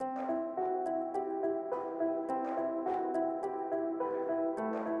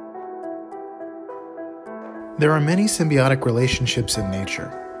There are many symbiotic relationships in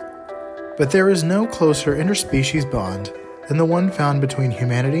nature, but there is no closer interspecies bond than the one found between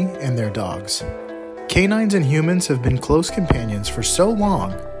humanity and their dogs. Canines and humans have been close companions for so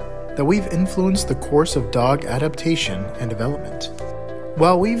long that we've influenced the course of dog adaptation and development.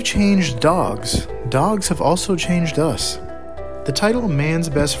 While we've changed dogs, dogs have also changed us. The title man's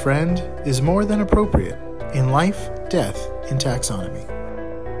best friend is more than appropriate in life, death, and taxonomy.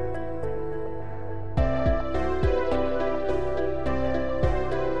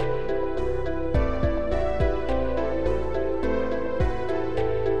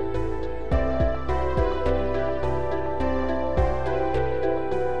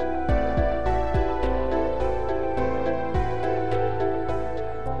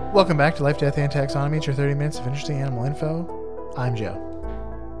 Welcome back to Life, Death, and Taxonomy. It's your 30 minutes of interesting animal info. I'm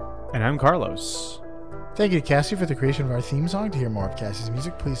Joe. And I'm Carlos. Thank you to Cassie for the creation of our theme song. To hear more of Cassie's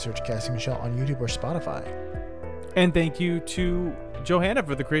music, please search Cassie Michelle on YouTube or Spotify. And thank you to Johanna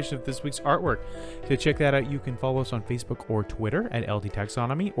for the creation of this week's artwork. To check that out, you can follow us on Facebook or Twitter at LD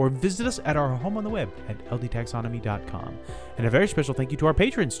Taxonomy, or visit us at our home on the web at ldtaxonomy.com. And a very special thank you to our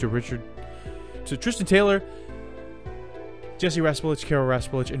patrons, to Tristan Taylor, Jesse Raspulich, Carol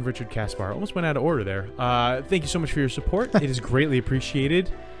Raspulich, and Richard Kaspar. Almost went out of order there. Thank you so much for your support. It is greatly appreciated.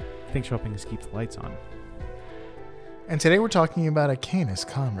 Thanks for helping us keep the lights on. And today we're talking about a Canis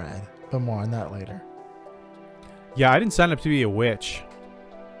comrade, but more on that later. Yeah, I didn't sign up to be a witch.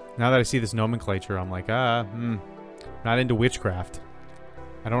 Now that I see this nomenclature, I'm like, not into witchcraft.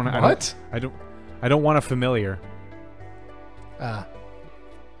 I don't want a familiar.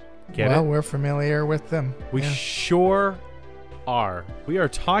 Get well, it? we're familiar with them. We sure are. We are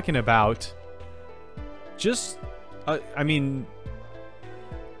talking about just, they're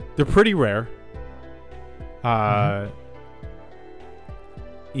pretty rare.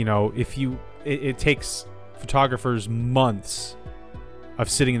 You know, it takes photographers months of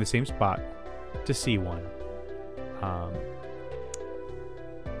sitting in the same spot to see one.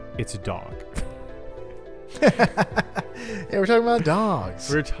 It's a dog. Yeah, we're talking about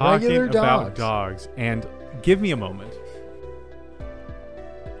dogs. We're talking about dogs. And give me a moment.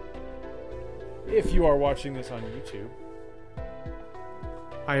 If you are watching this on YouTube,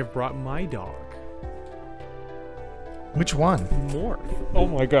 I have brought my dog. Which one? Morph. Oh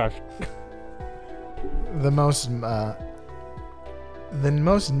my gosh. The most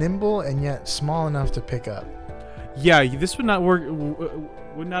nimble and yet small enough to pick up. Yeah, this would not work.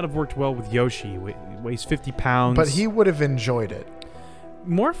 Would not have worked well with Yoshi. Weighs 50 pounds. But he would have enjoyed it.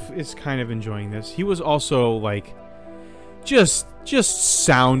 Morph is kind of enjoying this. He was also like just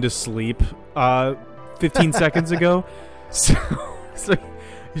sound asleep 15 seconds ago. So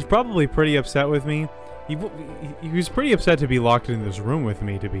he's probably pretty upset with me. He was pretty upset to be locked in this room with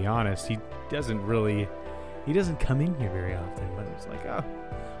me, to be honest. He doesn't come in here very often, but it's like,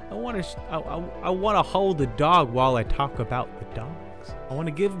 I want to hold the dog while I talk about the dogs. I want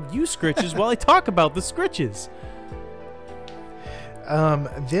to give you scritches while I talk about the scritches.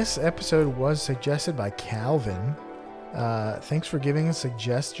 This episode was suggested by Calvin. Thanks for giving a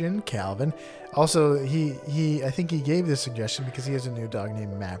suggestion, Calvin. Also, I think he gave this suggestion because he has a new dog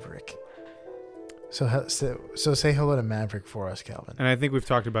named Maverick. So say hello to Maverick for us, Calvin. And I think we've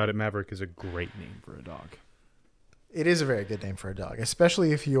talked about it. Maverick is a great name for a dog. It is a very good name for a dog,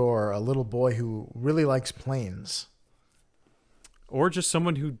 especially if you're a little boy who really likes planes. Or just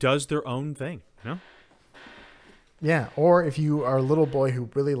someone who does their own thing, you know? Yeah, or if you are a little boy who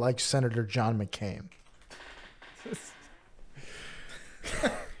really likes Senator John McCain.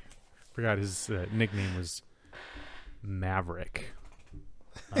 Forgot his nickname was Maverick.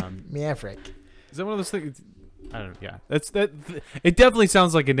 Maverick. Is that one of those things? I don't know. Yeah, it definitely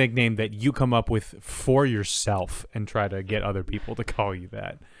sounds like a nickname that you come up with for yourself and try to get other people to call you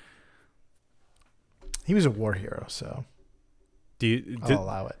that. He was a war hero, so I'll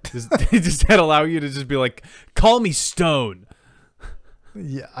allow it. Does that allow you to just be like, call me Stone?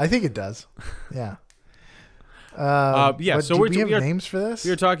 Yeah, I think it does. Yeah. Yeah. So we have names for this.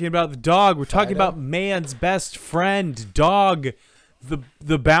 We are talking about the dog. We're talking about man's best friend, dog,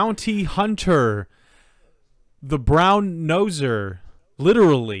 the bounty hunter, the brown noser.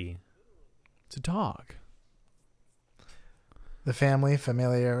 Literally, it's a dog. The family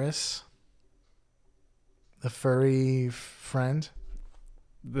familiaris. The furry friend.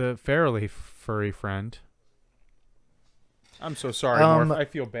 The fairly furry friend. I'm so sorry, Morph. I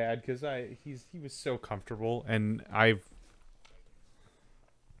feel bad because he was so comfortable, and I've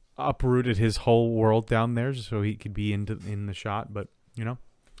uprooted his whole world down there just so he could be in the shot. But you know,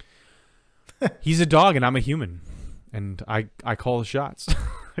 he's a dog, and I'm a human, and I call the shots.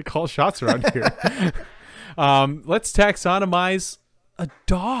 I call shots around here. Let's taxonomize a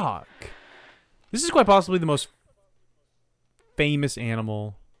dog. This is quite possibly the most famous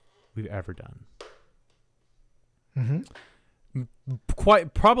animal we've ever done.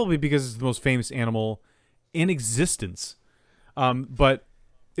 Quite probably because it's the most famous animal in existence. But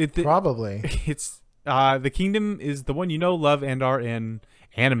Probably. it's the kingdom is the one you know, love, and are in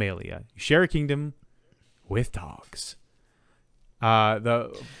Animalia. You share a kingdom with dogs.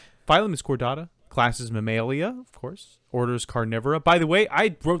 The phylum is Chordata. Class is Mammalia, of course. Order is Carnivora. By the way,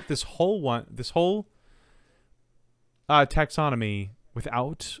 I wrote this whole taxonomy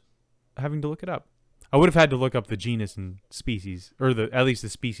without having to look it up. I would have had to look up the genus and species, or at least the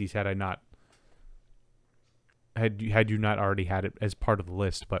species, had you not already had it as part of the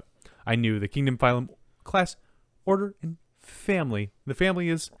list. But I knew the kingdom, phylum, class, order, and family. The family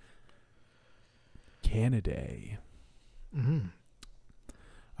is Canidae.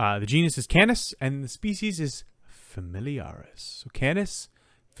 The genus is Canis, and the species is Familiaris. So Canis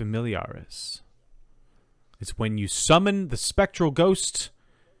Familiaris. It's when you summon the spectral ghost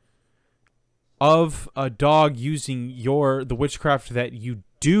of a dog using the witchcraft that you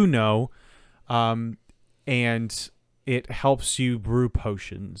do know, and it helps you brew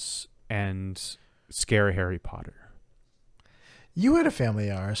potions and scare Harry Potter. You had a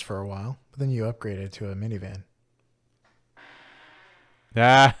Familiaris for a while, but then you upgraded to a minivan.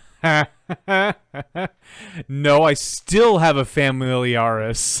 No, I still have a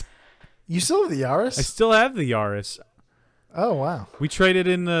Familiaris. You still have the Yaris? I still have the Yaris. Oh, wow. We traded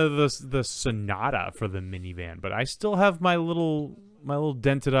in the Sonata for the minivan, but I still have my little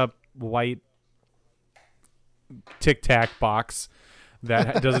dented up white Tic Tac box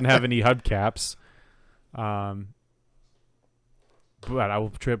that doesn't have any hubcaps. But I will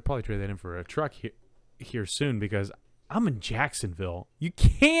probably trade that in for a truck here soon, because I'm in Jacksonville. You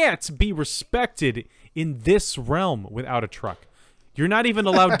can't be respected in this realm without a truck. You're not even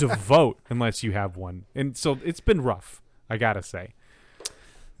allowed to vote unless you have one. And so it's been rough, I gotta say.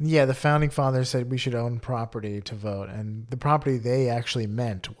 Yeah, the founding fathers said we should own property to vote, and the property they actually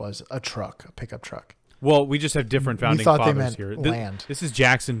meant was a pickup truck. Well, we just have different founding thought fathers they meant here. land. This is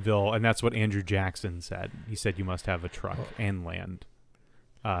Jacksonville, and that's what Andrew Jackson said. He said you must have a truck and land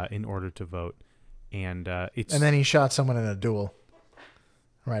in order to vote. And then he shot someone in a duel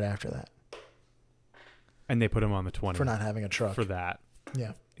right after that. And they put him on the 20 for not having a truck. for that.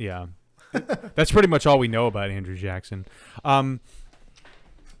 Yeah. Yeah. That's pretty much all we know about Andrew Jackson.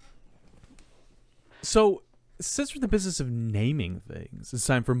 So, since we're in the business of naming things, it's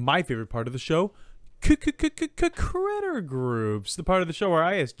time for my favorite part of the show, Critter Groups, the part of the show where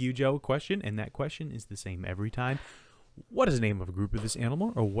I ask you, Joe, a question, and that question is the same every time. What is the name of a group of this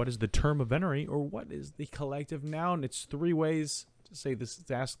animal, or what is the term of venery, or what is the collective noun? It's 3 ways to say this,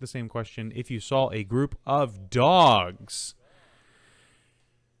 to ask the same question. If you saw a group of dogs,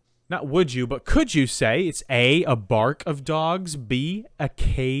 not would you, but could you say it's A, a bark of dogs, B, a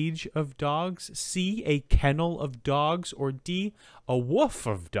cage of dogs, C, a kennel of dogs, or D, a woof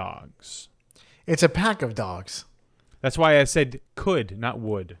of dogs? It's a pack of dogs. That's why I said could, not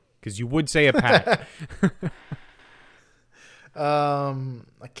would, because you would say a pack. A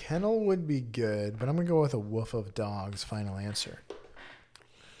kennel would be good, but I'm going to go with a woof of dogs. Final answer.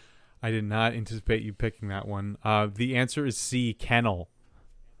 I did not anticipate you picking that one. The answer is C, kennel.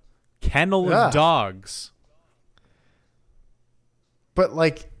 Kennel of dogs. But,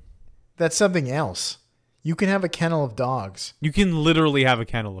 that's something else. You can have a kennel of dogs. You can literally have a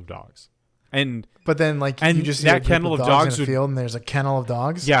kennel of dogs. But then, you just see that a group kennel of of dogs dogs in a field, and there's a kennel of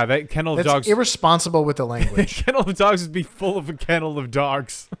dogs. Yeah, that kennel of dogs. That's irresponsible with the language. Kennel of dogs would be full of a kennel of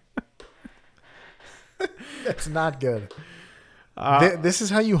dogs. That's not good. This is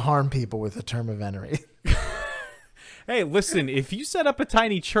how you harm people with the term of venery. Hey, listen, if you set up a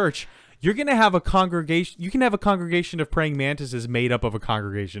tiny church, you're going to have a congregation. You can have a congregation of praying mantises made up of a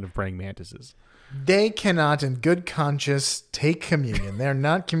congregation of praying mantises. They cannot, in good conscience, take communion. They're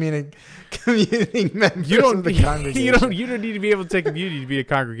not communing members of the congregation. You don't need to be able to take communion to be a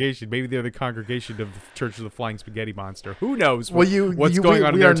congregation. Maybe they're the congregation of the Church of the Flying Spaghetti Monster. Who knows what's going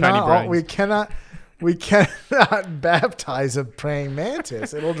on in their tiny brains? We cannot baptize a praying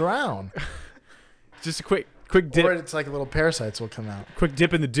mantis. It'll drown. Just a quick dip. Or it's like little parasites will come out. Quick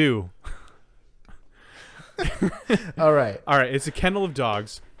dip in the dew. All right. It's a kennel of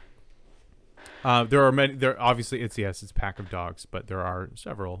dogs. There are many. There obviously it's a pack of dogs, but there are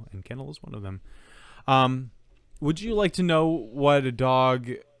several, and kennel is one of them. Would you like to know what a dog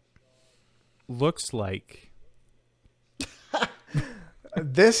looks like?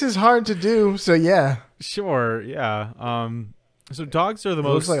 This is hard to do, so yeah. Sure, yeah. So dogs are the It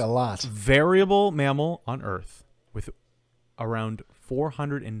most looks like a lot. variable mammal on Earth, with around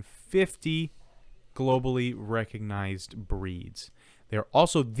 450 globally recognized breeds. They are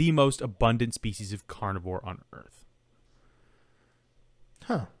also the most abundant species of carnivore on Earth.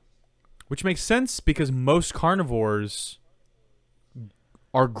 Huh. Which makes sense because most carnivores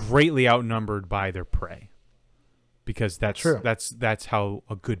are greatly outnumbered by their prey. Because True. that's how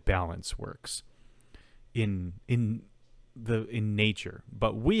a good balance works in nature.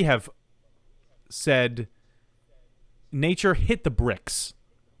 But we have said, nature, hit the bricks.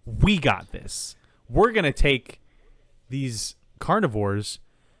 We got this. We're gonna take these carnivores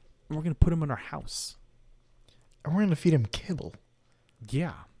and we're gonna put them in our house. And we're going to feed him kibble.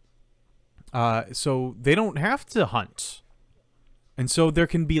 Yeah. So they don't have to hunt, and so there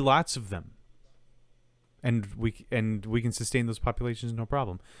can be lots of them, and we can sustain those populations no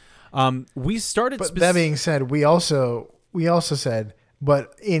problem. We started. But that being said, we also said,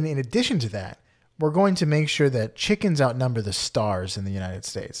 but in addition to that, we're going to make sure that chickens outnumber the stars in the United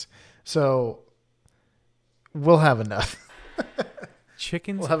States. So we'll have enough.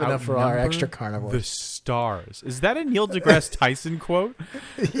 Chickens We'll have enough for our outnumber extra carnivores. the stars. Is that a Neil deGrasse Tyson quote?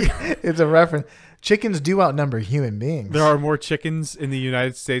 It's a reference. Chickens do outnumber human beings. There are more chickens in the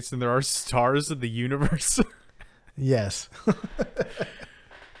United States than there are stars in the universe. Yes.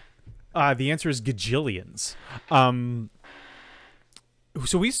 The answer is gajillions.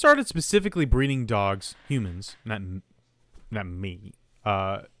 So we started specifically breeding dogs, humans, not me.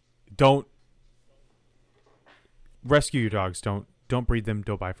 Don't rescue your dogs. Don't breed them.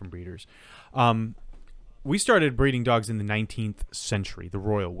 Don't buy from breeders. We started breeding dogs in the 19th century, the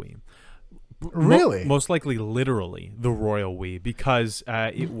royal we. Really? Most likely, literally, the royal we, because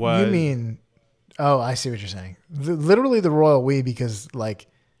it was. You mean? Oh, I see what you're saying. Literally the royal we, because like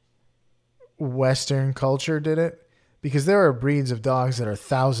Western culture did it. Because there are breeds of dogs that are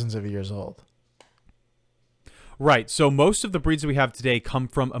thousands of years old. Right. So most of the breeds that we have today come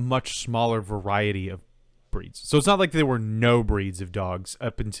from a much smaller variety of breeds. So it's not like there were no breeds of dogs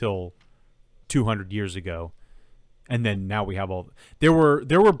up until 200 years ago. And then now we have all. There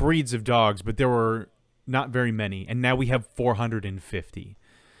were breeds of dogs, but there were not very many. And now we have 450.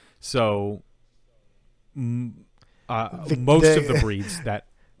 So most of the breeds that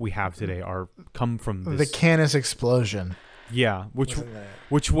we have today come from this. The Canis explosion. Yeah,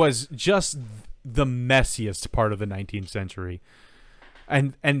 which was just the messiest part of the 19th century.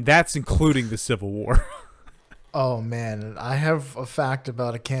 And that's including the Civil War. Oh man, I have a fact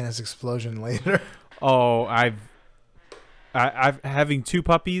about a Canis explosion later. Oh, I've having two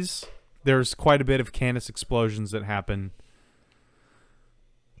puppies, there's quite a bit of Canis explosions that happen.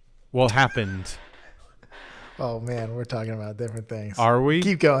 Well, happened. Oh man, we're talking about different things. Are we?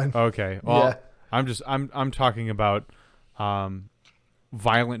 Keep going. Okay. Well, yeah. I'm talking about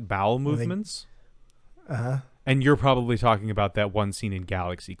violent bowel movements. Uh-huh. And you're probably talking about that one scene in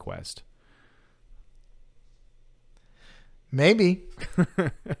Galaxy Quest. Maybe.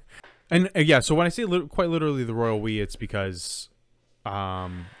 And yeah, so when I say quite literally the royal we, it's because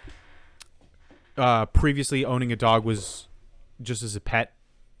previously owning a dog was just as a pet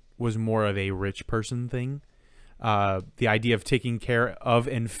was more of a rich person thing. The idea of taking care of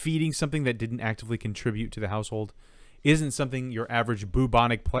and feeding something that didn't actively contribute to the household isn't something your average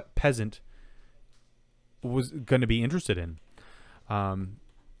bubonic peasant was going to be interested in.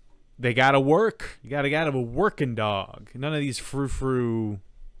 They gotta work. You gotta have a working dog. None of these frou-frou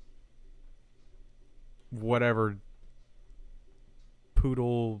whatever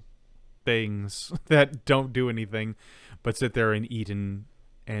poodle things that don't do anything but sit there and eat and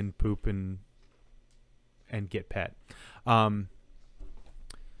poop and get pet.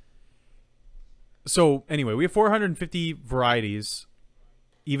 So anyway, we have 450 varieties,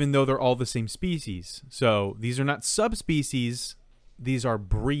 even though they're all the same species. So these are not subspecies. These are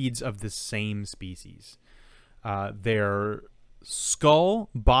breeds of the same species. Their skull,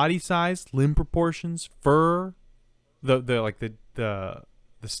 body size, limb proportions, fur, the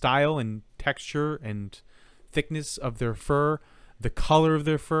style and texture and thickness of their fur, the color of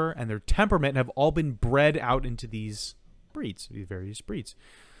their fur, and their temperament have all been bred out into these breeds, these various breeds.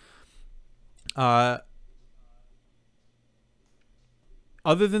 Other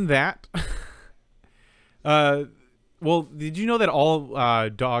than that, well, did you know that all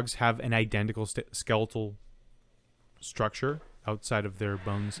dogs have an identical skeletal structure outside of their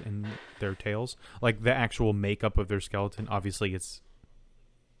bones and their tails? Like the actual makeup of their skeleton, obviously it's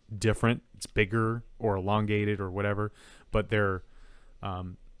different. It's bigger or elongated or whatever, but the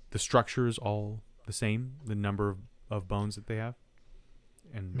structure is all the same, the number of bones that they have.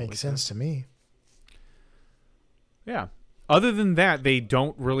 And makes sense to me. Yeah. Other than that, they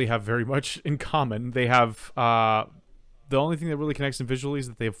don't really have very much in common. They have the only thing that really connects them visually is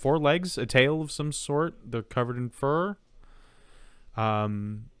that they have 4 legs, a tail of some sort. They're covered in fur.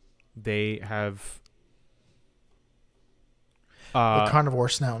 They have the carnivore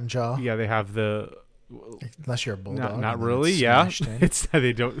snout and jaw. Yeah, they have the. Unless you're a bulldog. Not really. Yeah, it's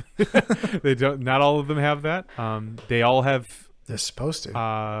they don't. They don't. Not all of them have that. They all have. They're supposed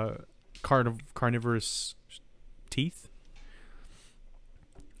to. Carnivorous teeth.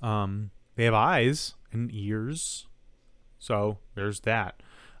 They have eyes and ears. So there's that.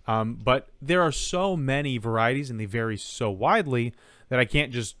 But there are so many varieties and they vary so widely that I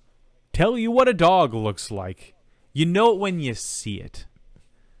can't just tell you what a dog looks like. You know it when you see it.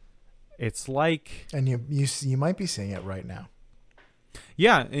 It's like... And you might be seeing it right now.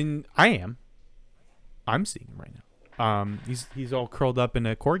 Yeah, and I am. I'm seeing him right now. He's all curled up in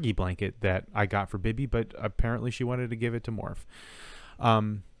a corgi blanket that I got for Bibby, but apparently she wanted to give it to Morph.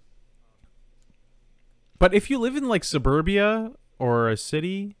 But if you live in like suburbia or a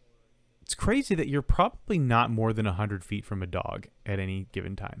city, it's crazy that you're probably not more than 100 feet from a dog at any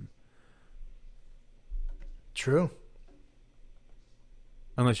given time. True.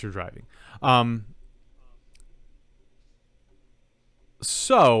 Unless you're driving.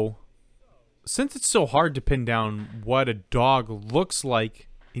 So, since it's so hard to pin down what a dog looks like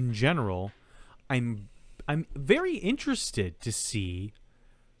in general, I'm very interested to see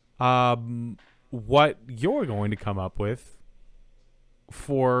what you're going to come up with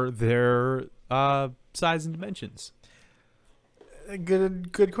for their size and dimensions.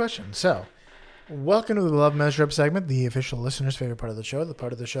 Good question. So, welcome to the Love Measure Up segment, the official listener's favorite part of the show, the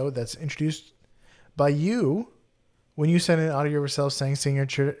part of the show that's introduced by you when you send an audio yourself saying, singing,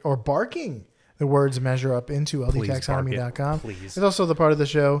 or barking the words measure up into ldtaxonomy.com. Please. It's also the part of the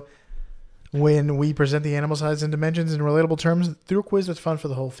show when we present the animal size and dimensions in relatable terms through a quiz that's fun for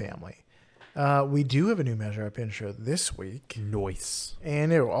the whole family. We do have a new measure up intro this week. Nice.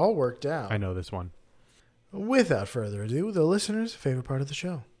 And it all worked out. I know this one. Without further ado, the listener's favorite part of the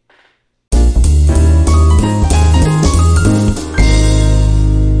show.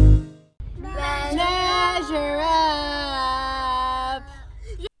 Measure up.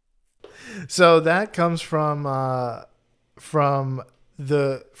 So that comes from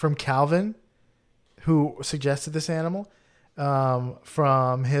Calvin, who suggested this animal,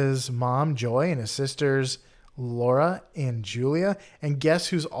 from his mom Joy and his sisters Laura and Julia, and guess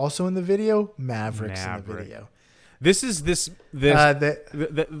who's also in the video? Maverick's in the video.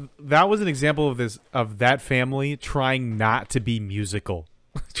 That was an example of that family trying not to be musical,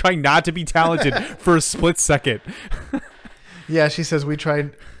 trying not to be talented for a split second. Yeah, she says we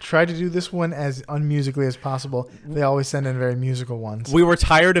tried to do this one as unmusically as possible. They always send in very musical ones. We were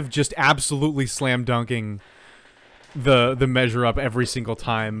tired of just absolutely slam dunking the measure up every single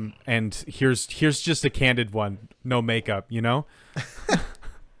time, and here's just a candid one, no makeup, you know.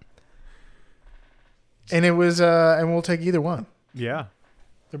 And it was and we'll take either one. Yeah,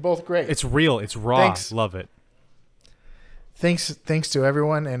 they're both great. It's real, it's raw. Thanks. Love it. Thanks to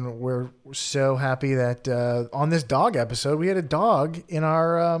everyone, and we're so happy that on this dog episode we had a dog in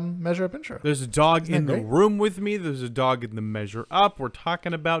our measure up intro. There's a dog in the room with me. There's a dog in the measure up. We're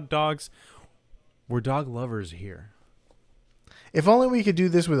talking about dogs. We're dog lovers here. If only we could do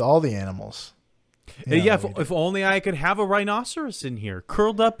this with all the animals. Yeah, if only I could have a rhinoceros in here,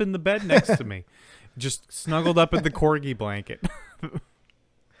 curled up in the bed next to me, just snuggled up in the corgi blanket.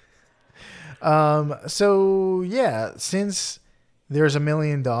 So yeah, since there's a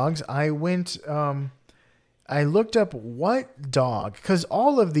million dogs, I went, I looked up what dog, because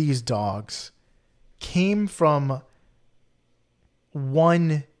all of these dogs came from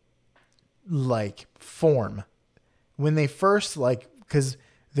one like form when they first because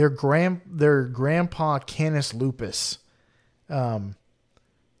their grandpa Canis lupus, this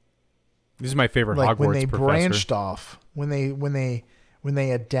is my favorite like Hogwarts when they professor. branched off, when they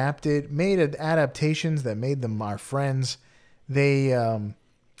made adaptations that made them our friends, they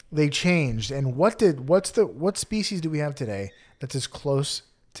changed. And what species do we have today that's as close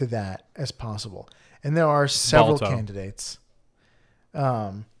to that as possible? And there are several Balto. candidates.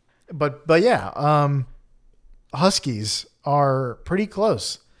 But yeah, Huskies are pretty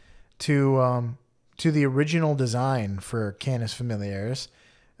close to the original design for Canis familiaris.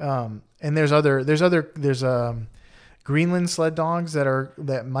 And there's Greenland sled dogs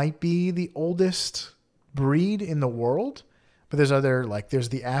that might be the oldest breed in the world, but there's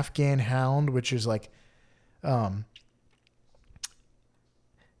the Afghan hound, which is like, they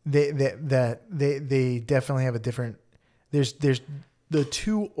definitely have a different. There's the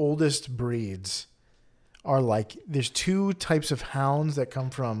two oldest breeds are like there's two types of hounds that come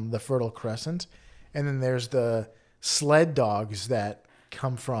from the Fertile Crescent, and then there's the sled dogs that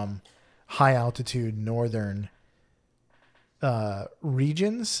come from high altitude northern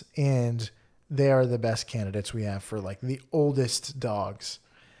regions, and they are the best candidates we have for like the oldest dogs.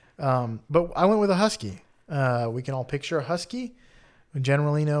 But I went with a husky. We can all picture a husky. We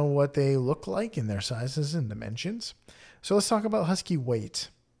generally know what they look like in their sizes and dimensions. So let's talk about husky weight.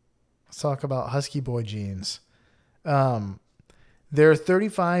 Let's talk about husky boy genes. They're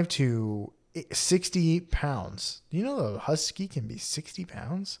 35 to 60 pounds. Do you know a husky can be 60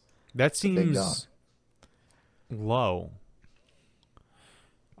 pounds? That It's a big dog. seems low.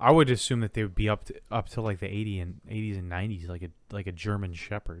 I would assume that they would be up to like the 80s and 90s, like a German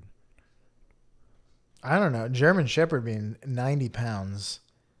Shepherd. I don't know. German Shepherd being 90 pounds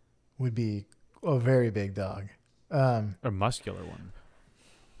would be a very big dog. A muscular one.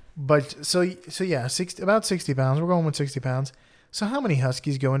 But so yeah, about 60 pounds. We're going with 60 pounds. So how many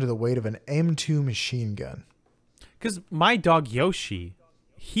huskies go into the weight of an M2 machine gun? Because my dog Yoshi,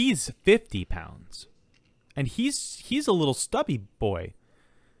 he's 50 pounds, and he's a little stubby boy.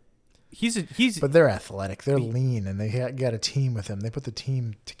 But they're athletic. They're lean, and they got a team with them. They put the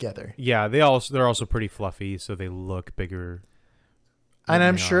team together. Yeah, they're also pretty fluffy, so they look bigger. And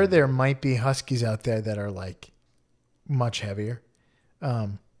I'm sure there might be huskies out there that are like much heavier.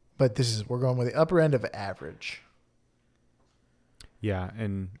 But we're going with the upper end of average. Yeah,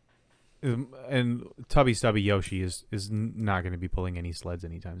 and Tubby Stubby Yoshi is not going to be pulling any sleds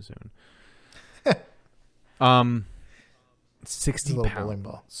anytime soon. 60 little bowling pounds.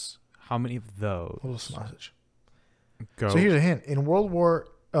 ball. How many of those? Little sausage. Go. So here's a hint. In World War,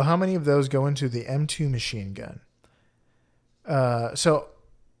 how many of those go into the M2 machine gun? So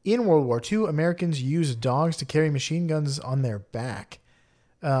in World War II, Americans used dogs to carry machine guns on their back.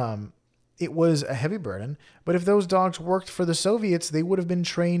 It was a heavy burden, but if those dogs worked for the Soviets, they would have been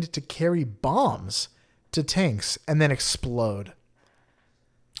trained to carry bombs to tanks and then explode.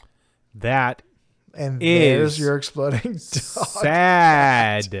 That And is there's your exploding dog.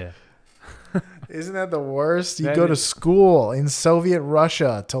 sad. Isn't that the worst? You That go to is- school in Soviet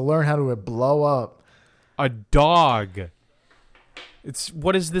Russia to learn how to blow up. A dog.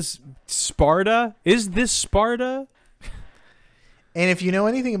 What is this? Sparta? Is this Sparta? And if you know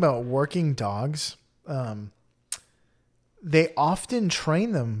anything about working dogs, they often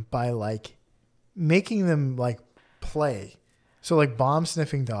train them by like making them like play. So like bomb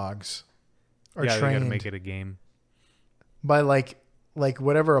sniffing dogs are Yeah, they trained gotta make it a game. by like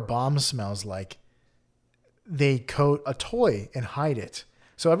whatever a bomb smells like. They coat a toy and hide it.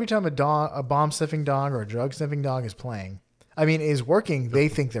 So every time a bomb sniffing dog or a drug sniffing dog is working, they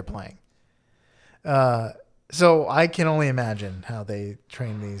think they're playing. So I can only imagine how they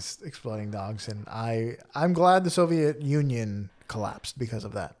train these exploding dogs, and I'm glad the Soviet Union collapsed because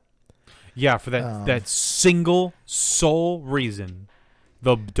of that. Yeah, for that single sole reason,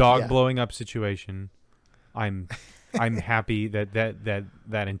 the dog Yeah. blowing up situation. I'm happy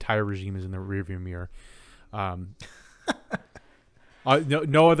that entire regime is in the rearview mirror.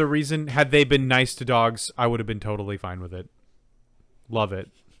 No other reason. Had they been nice to dogs, I would have been totally fine with it. Love it.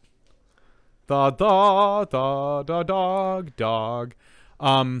 The dog.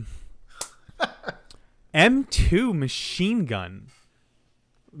 M2 machine gun.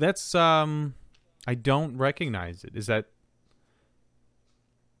 That's I don't recognize it. Is that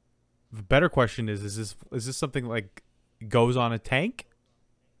the better question is this something like goes on a tank?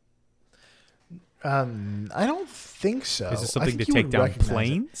 I don't think so. Is this I something to think you take would down recognize it.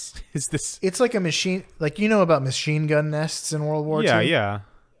 planes? Is this It's like a machine, like you know about machine gun nests in World War Yeah, II? yeah.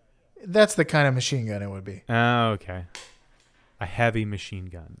 That's the kind of machine gun it would be. Oh, okay. A heavy machine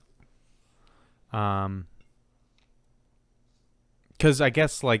gun. Because I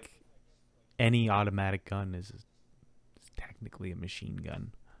guess like any automatic gun is technically a machine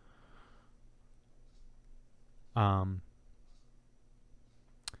gun.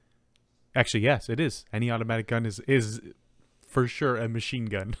 Actually, yes, it is. Any automatic gun is for sure a machine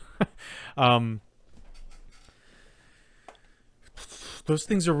gun. Those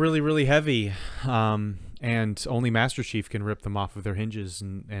things are really, really heavy. And only Master Chief can rip them off of their hinges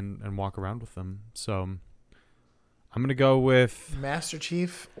and walk around with them. So I'm going to go with Master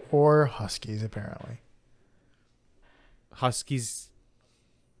Chief or Huskies, apparently. Huskies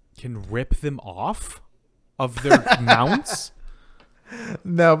can rip them off of their mounts.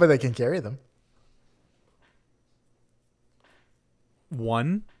 No, but they can carry them.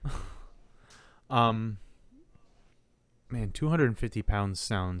 One. Man, 250 pounds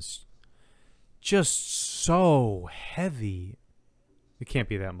sounds just so heavy. It can't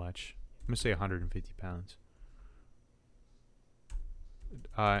be that much. going to say 150 pounds.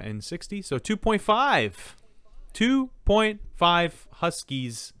 And 60, so 2.5. 2.5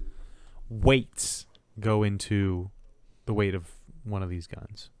 Huskies weights go into the weight of one of these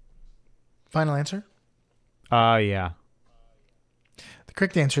guns. Final answer? Yeah. The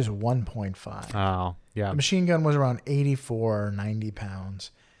correct answer is 1.5. Oh, yeah. The machine gun was around 84, 90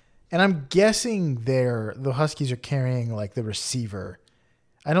 pounds. And I'm guessing the Huskies are carrying like the receiver.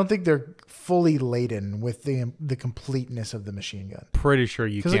 I don't think they're fully laden with the completeness of the machine gun. Pretty sure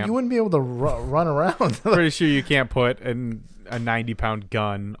you can't. Because you wouldn't be able to run around. Pretty sure you can't put a 90-pound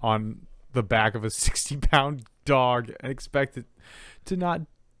gun on the back of a 60-pound dog and expect it to not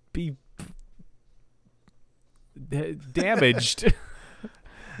be damaged.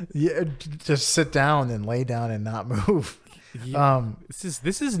 Yeah, just sit down and lay down and not move.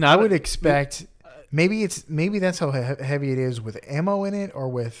 This is not. I would expect maybe that's how heavy it is with ammo in it or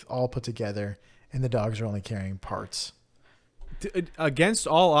with all put together, and the dogs are only carrying parts. Against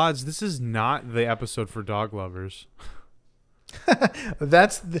all odds, this is not the episode for dog lovers.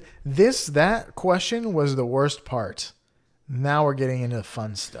 That question was the worst part. Now we're getting into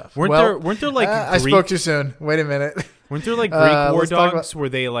fun stuff. Weren't there like I spoke too soon. Wait a minute. Weren't there like Greek war dogs where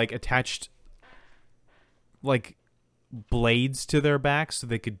they like attached like blades to their backs so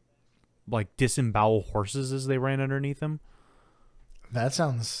they could like disembowel horses as they ran underneath them? That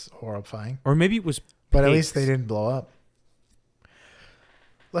sounds horrifying. Or maybe it was But at least they didn't blow up.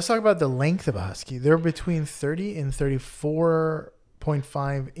 Let's talk about the length of a husky. They're between 30 and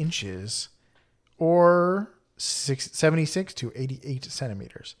 34.5 inches or 76 to 88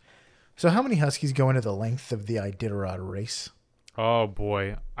 centimeters. So how many huskies go into the length of the Iditarod race? Oh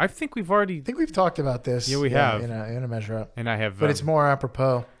boy, I think we've talked about this. Yeah, we have in a measure up, and I have, but it's more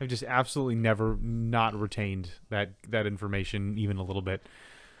apropos. I've just absolutely never not retained that information even a little bit.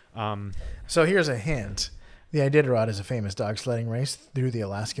 So here's a hint: the Iditarod is a famous dog sledding race through the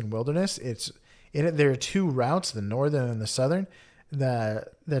Alaskan wilderness. There are two routes, the northern and the southern,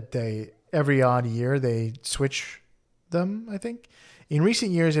 that they every odd year they switch them, I think. In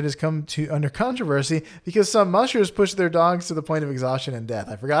recent years, it has come under controversy because some mushers push their dogs to the point of exhaustion and death.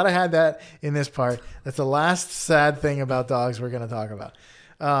 I forgot I had that in this part. That's the last sad thing about dogs we're going to talk about.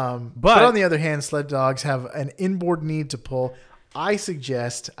 But on the other hand, sled dogs have an inboard need to pull. I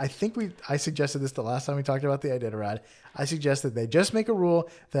suggested this the last time we talked about the Iditarod. I suggest that they just make a rule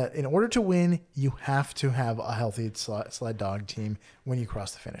that in order to win, you have to have a healthy sled dog team when you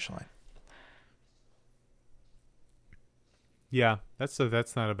cross the finish line. Yeah, that's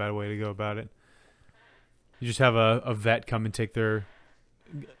not a bad way to go about it. You just have a vet come and take their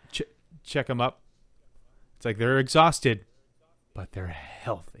check them up. It's like they're exhausted, but they're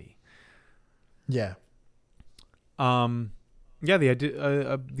healthy. Yeah. Yeah. The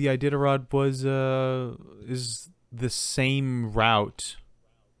Iditarod is the same route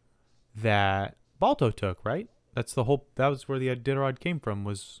that Balto took, right? That was where the Iditarod came from.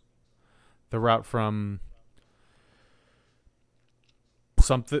 Was the route from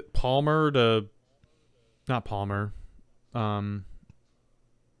something Palmer to not Palmer,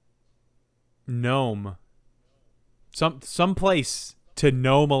 Nome, some place to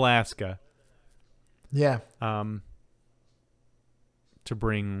Nome, Alaska. Yeah. To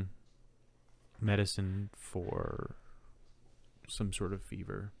bring medicine for some sort of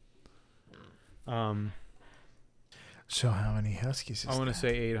fever. So how many huskies is I want to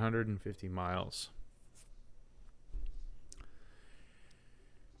say 850 miles.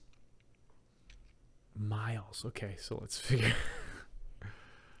 Miles. Okay, so let's figure.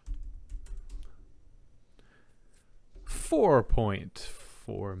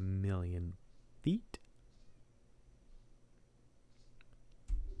 4.4 million feet.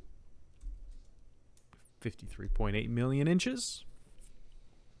 $53.8 million inches.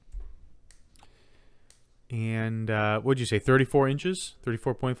 And what'd you say? 34 inches?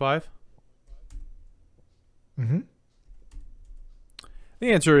 34.5? Mm-hmm. My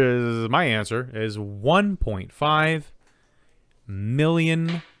answer is 1.5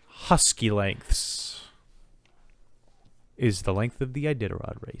 million husky lengths is the length of the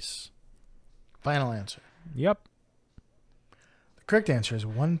Iditarod race. Final answer. Yep. The correct answer is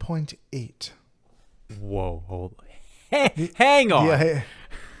 1.8. Whoa, hold on. Hang on.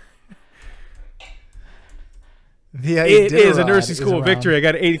 It is a nursing school victory. I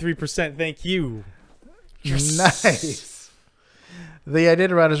got an 83%. Thank you. Yes. Nice. The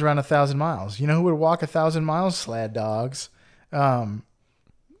Iditarod is around 1,000 miles. You know who would walk 1,000 miles? Sled dogs. They'll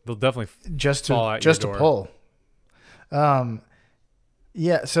definitely just fall to pull.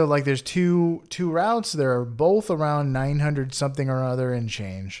 Yeah. So like, there's two routes. They're both around 900 something or other and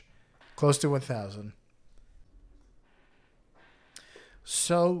change. Close to 1,000.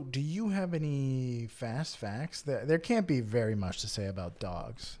 So, do you have any fast facts? There can't be very much to say about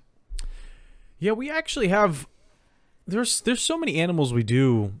dogs. Yeah, we actually have. There's so many animals we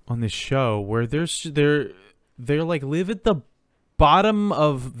do on this show where they're like live at the bottom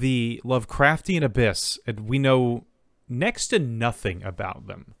of the Lovecraftian abyss, and we know next to nothing about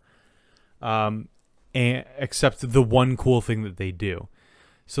them, except the one cool thing that they do.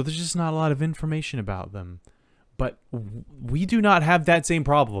 So there's just not a lot of information about them. But we do not have that same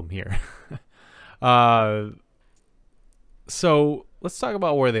problem here. So let's talk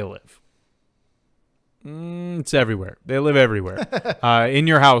about where they live. It's everywhere. They live everywhere. In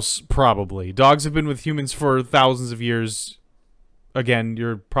your house, probably. Dogs have been with humans for thousands of years. Again,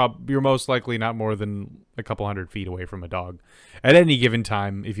 you're most likely not more than a couple 100 feet away from a dog at any given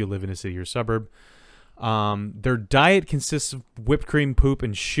time if you live in a city or suburb. Their diet consists of whipped cream, poop,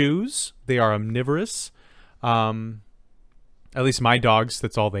 and shoes. They are omnivorous. At least my dogs,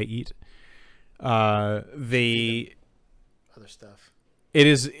 that's all they eat. Other stuff. It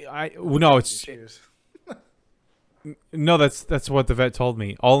is, no, that's what the vet told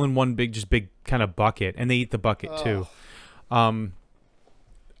me. All in one big kind of bucket, and they eat the bucket too.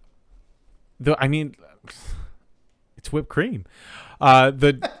 It's whipped cream.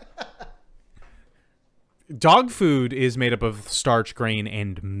 The dog food is made up of starch, grain,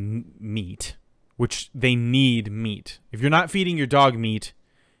 and meat, which they need meat. If you're not feeding your dog meat,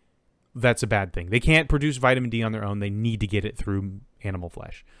 that's a bad thing. They can't produce vitamin D on their own. They need to get it through animal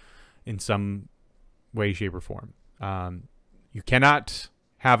flesh in some way, shape, or form. You cannot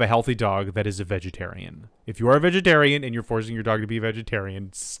have a healthy dog that is a vegetarian. If you are a vegetarian and you're forcing your dog to be a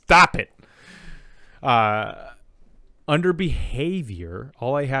vegetarian, stop it. Under behavior,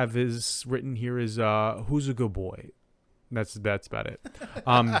 all I have is written here is who's a good boy. That's about it.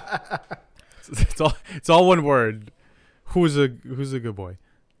 It's all one word. Who's a good boy?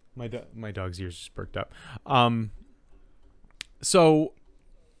 My dog's ears just perked up. So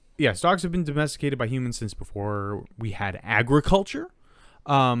yes, dogs have been domesticated by humans since before we had agriculture.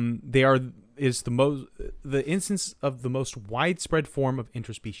 The instance of the most widespread form of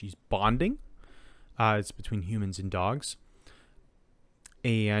interspecies bonding. It's between humans and dogs.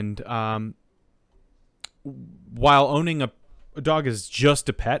 And while owning a dog is just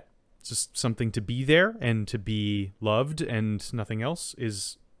a pet, just something to be there and to be loved and nothing else,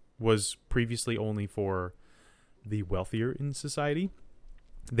 was previously only for the wealthier in society.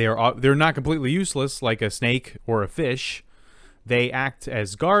 They're not completely useless like a snake or a fish. They act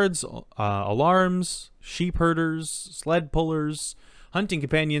as guards, alarms, sheep herders, sled pullers, hunting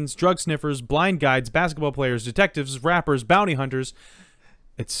companions, drug sniffers, blind guides, basketball players, detectives, rappers, bounty hunters,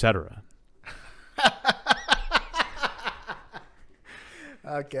 etc.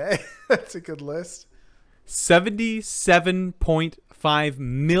 Okay, that's a good list. 77.5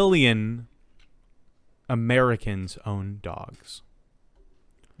 million Americans own dogs.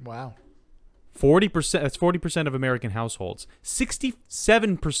 Wow. 40%. That's 40% of American households.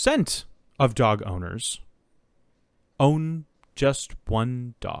 67% of dog owners own just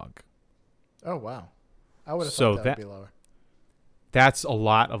one dog. Oh wow! I would have thought that would be lower. That's a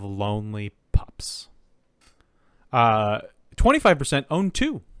lot of lonely pups. 25% own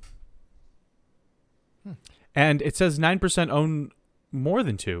two. And it says 9% own more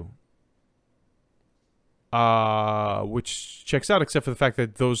than two. Which checks out, except for the fact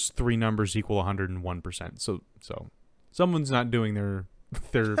that those three numbers equal 101%. So someone's not doing their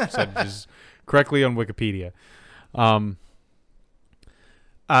percentages correctly on Wikipedia.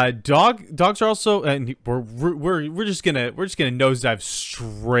 Dogs are also, and we're just gonna nosedive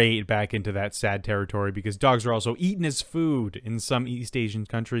straight back into that sad territory because dogs are also eaten as food in some East Asian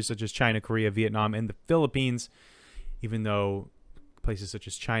countries such as China, Korea, Vietnam, and the Philippines. Even though places such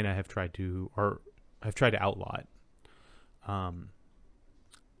as China have tried to outlaw it.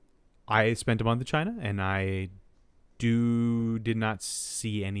 I spent a month in China, and I did not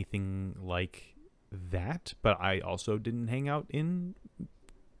see anything like that. But I also didn't hang out in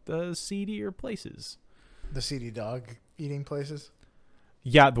the seedier places. The seedy dog eating places?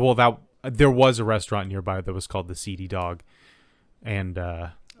 Yeah, well, there was a restaurant nearby that was called the Seedy Dog, and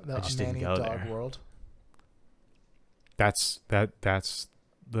I just didn't go there. Dog World. That's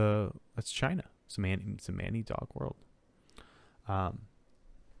China. It's a Manny Dog World.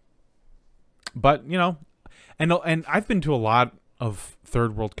 But and I've been to a lot of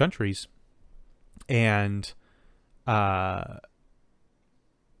third world countries, and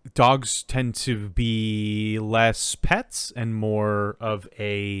dogs tend to be less pets and more of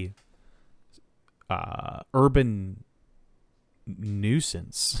a urban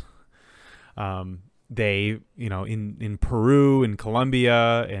nuisance. They, in Peru and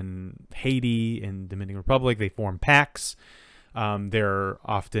Colombia and Haiti and Dominican Republic, they form packs. They're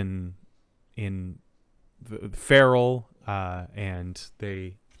often in the feral, and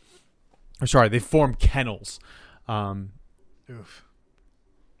they form kennels. Oof.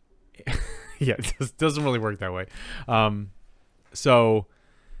 Yeah, it doesn't really work that way. So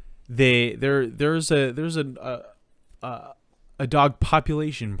there's a dog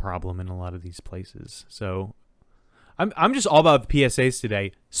population problem in a lot of these places. So I'm just all about the PSAs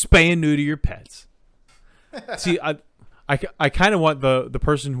today. Spay and neuter your pets. See, I kind of want the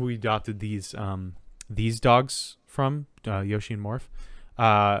person who we adopted these dogs from, Yoshi and Morph.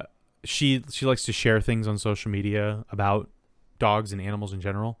 She likes to share things on social media about dogs and animals in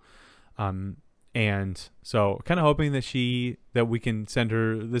general. And so kind of hoping that we can send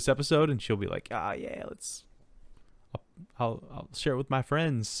her this episode and she'll be like, yeah, I'll share it with my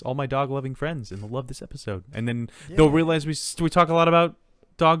friends, all my dog loving friends, and they'll love this episode. And then they'll realize we talk a lot about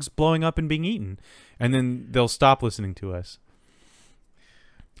dogs blowing up and being eaten, and then they'll stop listening to us.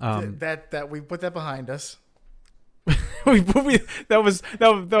 That we put that behind us. That was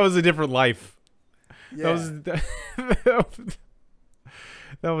a different life. Yeah.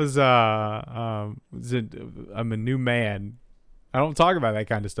 I'm a new man. I don't talk about that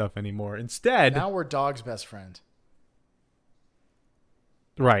kind of stuff anymore. Instead, now we're dog's best friend.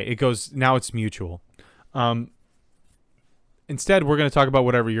 Right. Now it's mutual. Instead, we're going to talk about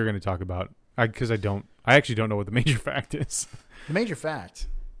whatever you're going to talk about. Because I actually don't know what the major fact is. The major fact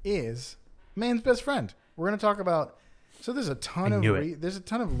is man's best friend. We're going to talk about, so there's a ton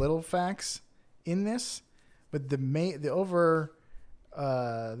of little facts in this, but the meta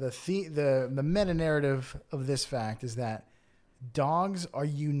narrative of this fact is that dogs are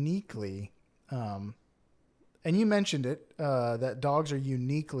uniquely, and you mentioned it, that dogs are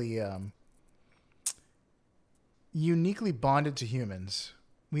uniquely bonded to humans.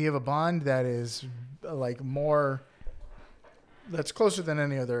 We have a bond that is that's closer than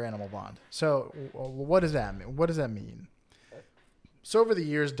any other animal bond. So what does that mean? So over the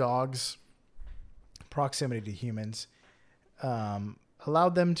years, dogs' proximity to humans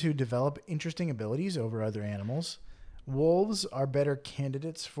allowed them to develop interesting abilities over other animals. Wolves are better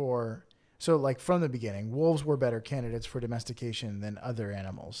candidates from the beginning, wolves were better candidates for domestication than other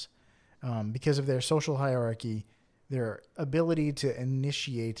animals because of their social hierarchy, their ability to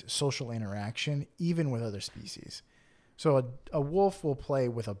initiate social interaction, even with other species. So a wolf will play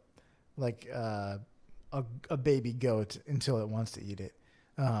with a baby goat until it wants to eat it.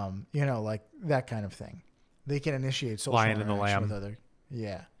 Like that kind of thing. They can initiate social Lion and the interaction lamb. with other.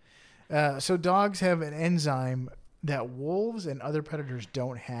 Yeah. So dogs have an enzyme that wolves and other predators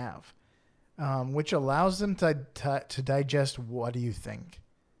don't have, which allows them to digest. What do you think?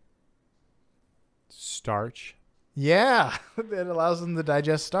 Starch. Yeah, it allows them to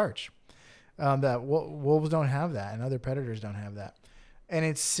digest starch. That wolves don't have that, and other predators don't have that. And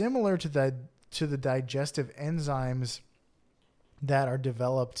it's similar to the digestive enzymes that are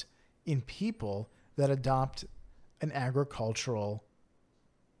developed in people that adopt an agriculture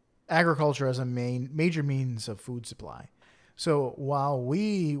as a major means of food supply. So while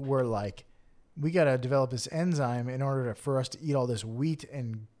we were like, we got to develop this enzyme in order for us to eat all this wheat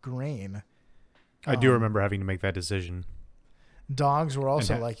and grain. I do remember having to make that decision. Dogs were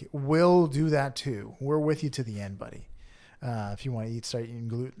also like, we'll do that too. We're with you to the end, buddy. If you want to start eating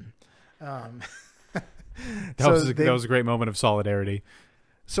gluten. That was a great moment of solidarity.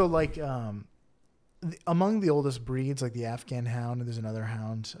 So among the oldest breeds, like the Afghan hound, and there's another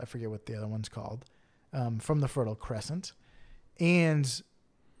hound, I forget what the other one's called, from the Fertile Crescent, and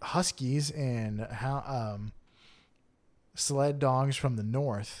huskies and sled dogs from the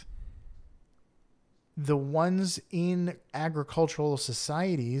north. The ones in agricultural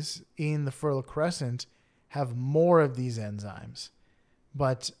societies in the Fertile Crescent have more of these enzymes.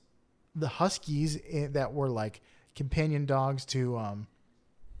 But the huskies that were like companion dogs to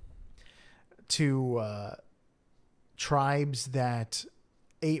tribes that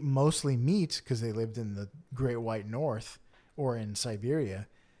ate mostly meat because they lived in the Great White North or in Siberia,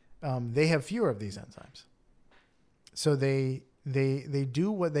 they have fewer of these enzymes. So they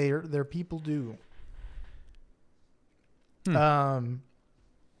do what their people do.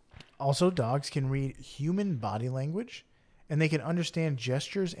 Also, dogs can read human body language, and they can understand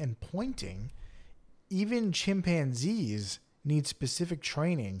gestures and pointing. Even chimpanzees need specific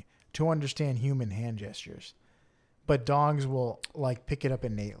training to understand human hand gestures, but dogs will pick it up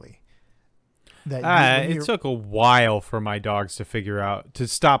innately. It took a while for my dogs to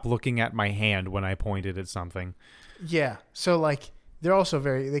stop looking at my hand when I pointed at something. Yeah, so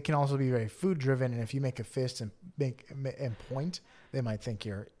They can also be very food driven, and if you make a fist and point, they might think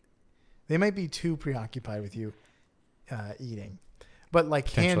they might be too preoccupied with you eating. But like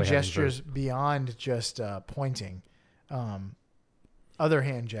hand gestures beyond just pointing, other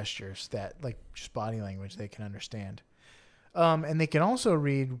hand gestures that like just body language they can understand, and they can also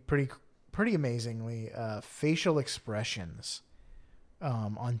read pretty amazingly facial expressions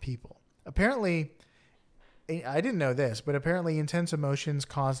on people. Apparently, I didn't know this, but apparently intense emotions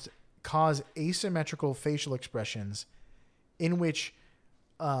cause asymmetrical facial expressions in which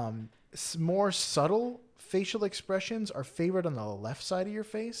more subtle facial expressions are favored on the left side of your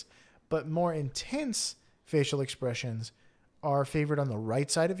face, but more intense facial expressions are favored on the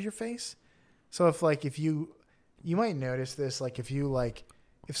right side of your face. So if you might notice this, like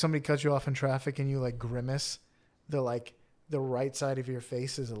if somebody cuts you off in traffic and you like grimace, the right side of your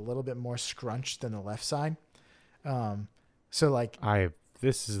face is a little bit more scrunched than the left side.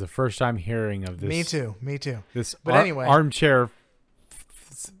 This is the first time hearing of this. Me too. This anyway, armchair.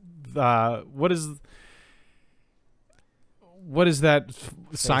 What is that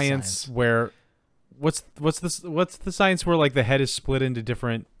science where? What's the science where like the head is split into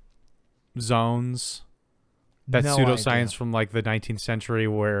different zones? That pseudoscience from like the 19th century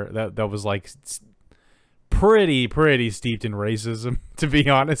where that was like pretty steeped in racism, to be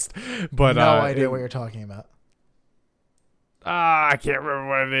honest. But no idea what you're talking about. I can't remember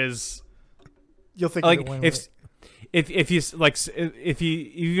what it is. You'll think like of it when if you like if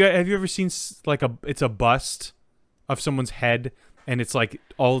you have you ever seen like it's a bust of someone's head and it's like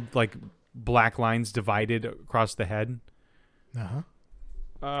all like black lines divided across the head.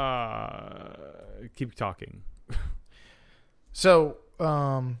 Keep talking. So,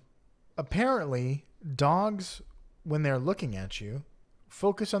 apparently, dogs, when they're looking at you,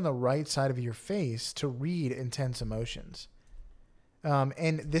 focus on the right side of your face to read intense emotions.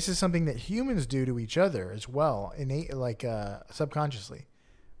 And this is something that humans do to each other as well, subconsciously.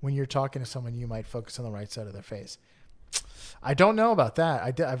 When you're talking to someone, you might focus on the right side of their face. I don't know about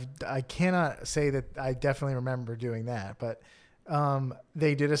that. I cannot say that I definitely remember doing that, but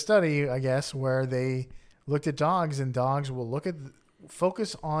they did a study, I guess, where they looked at dogs, and dogs will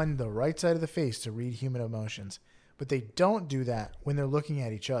focus on the right side of the face to read human emotions, but they don't do that when they're looking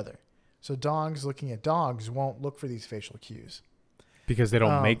at each other. So dogs looking at dogs won't look for these facial cues because they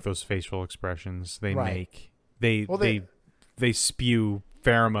don't make those facial expressions. They they spew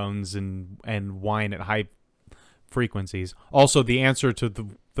pheromones and whine at high frequencies. Also, the answer to the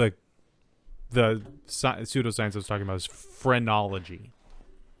pseudoscience I was talking about is phrenology.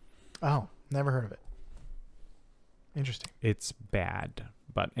 Oh, never heard of it. Interesting. It's bad,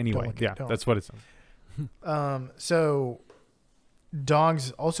 but anyway, that's what it's. So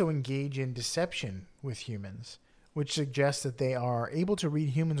dogs also engage in deception with humans, which suggests that they are able to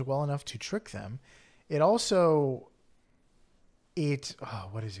read humans well enough to trick them. What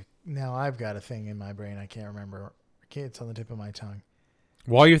is it? Now I've got a thing in my brain I can't remember. It's on the tip of my tongue.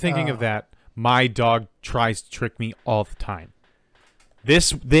 While you're thinking of that, my dog tries to trick me all the time.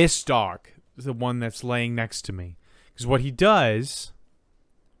 This dog is the one that's laying next to me. Because what he does,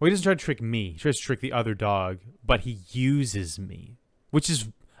 he doesn't try to trick me. He tries to trick the other dog, but he uses me, which is,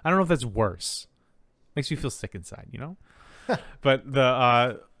 I don't know if that's worse. Makes me feel sick inside, you know? But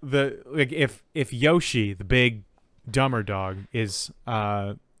if Yoshi, the big dumber dog, is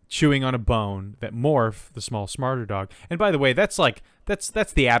chewing on a bone, that Morph, the small smarter dog, and by the way, that's the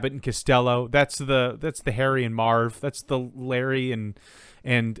Abbott and Costello, that's the Harry and Marv, that's the Larry and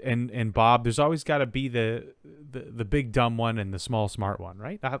Bob. There's always got to be the big dumb one and the small smart one,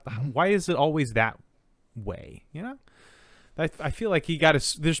 right? Why is it always that way? You know, I feel like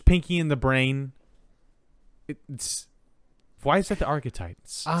there's Pinky in the Brain. Why is that the archetype?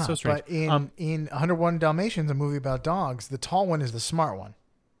 It's so strange. But in 101 Dalmatians, a movie about dogs, the tall one is the smart one.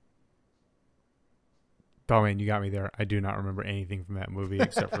 Oh man, you got me there. I do not remember anything from that movie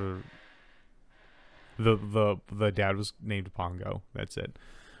except for the dad was named Pongo. That's it.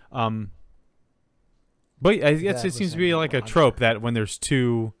 But I guess it seems to be like a trope that when there's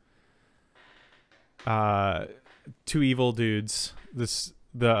two evil dudes,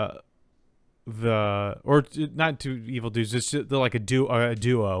 or not two evil dudes, just they're like a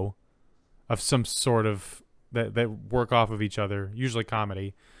duo of some sort of that work off of each other, usually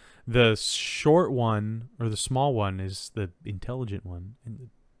comedy. The short one or the small one is the intelligent one, and the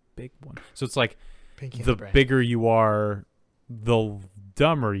big one. So it's like the bigger you are, the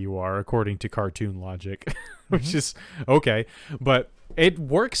dumber you are, according to cartoon logic, which is okay. But it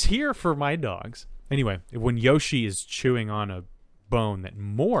works here for my dogs. Anyway, when Yoshi is chewing on a bone that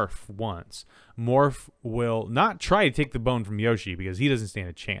Morph wants, Morph will not try to take the bone from Yoshi because he doesn't stand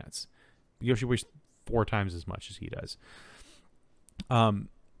a chance. Yoshi weighs 4 times as much as he does.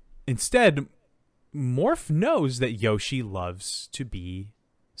 Instead, Morph knows that Yoshi loves to be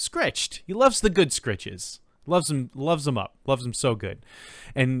scritched. He loves the good scritches. Loves them up. Loves them so good.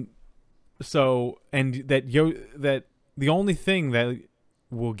 And that the only thing that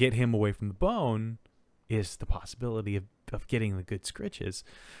will get him away from the bone is the possibility of getting the good scritches.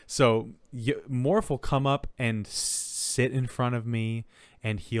 So Morph will come up and sit in front of me,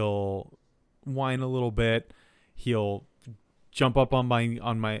 and he'll whine a little bit. He'll jump up on my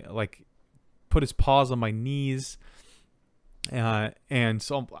like put his paws on my knees, and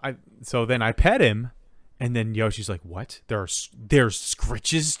so then I pet him, and then Yoshi's like, "What? There's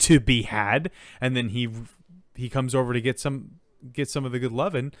scritches to be had?" And then he comes over to get some of the good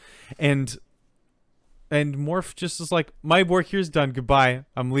lovin', and Morph just is like, "My work here's done. Goodbye.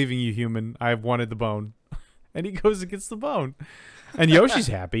 I'm leaving you, human. I've wanted the bone." And he goes and gets the bone. And Yoshi's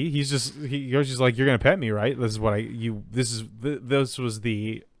happy. Yoshi's like, "You're gonna pet me, right? This was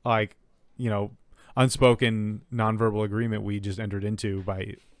the unspoken nonverbal agreement we just entered into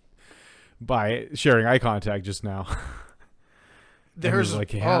by sharing eye contact just now." There's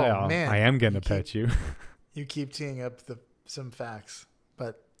like, "Yeah, man, I am gonna pet you." You keep teeing up some facts,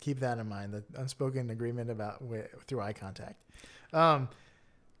 but keep that in mind. The unspoken agreement about through eye contact.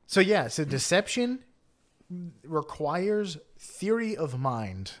 So deception requires theory of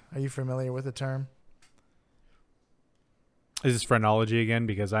mind. Are you familiar with the term? Is this phrenology again?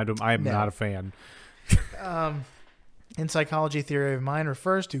 Because I am not a fan. In psychology, theory of mind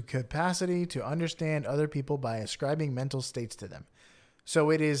refers to capacity to understand other people by ascribing mental states to them. So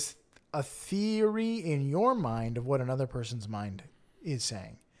it is a theory in your mind of what another person's mind is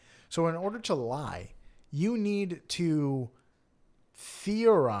saying. So in order to lie, you need to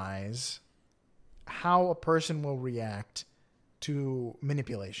theorize how a person will react to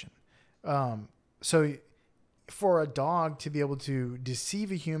manipulation. So for a dog to be able to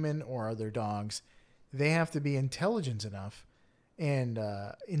deceive a human or other dogs, they have to be intelligent enough and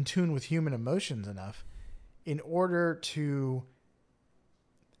in tune with human emotions enough in order to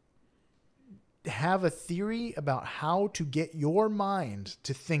have a theory about how to get your mind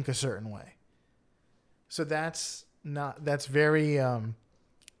to think a certain way. So that's very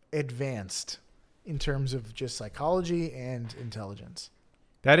advanced in terms of just psychology and intelligence.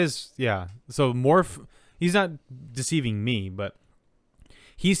 That is, yeah. So Morph, he's not deceiving me, but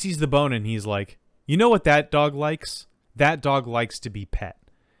he sees the bone and he's like, "You know what that dog likes? That dog likes to be pet,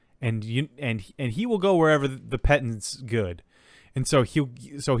 and he will go wherever the petting's good." And so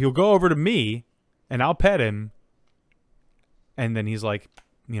he'll go over to me, and I'll pet him, and then he's like,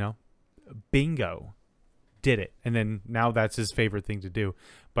 "Bingo, did it." And then now that's his favorite thing to do.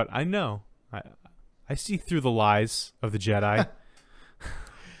 But I know, I see through the lies of the Jedi.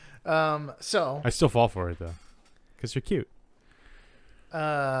 So I still fall for it though, because they're cute.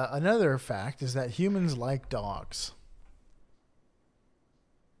 Another fact is that humans like dogs.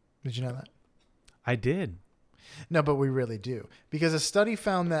 Did you know that? I did. No, but we really do. Because a study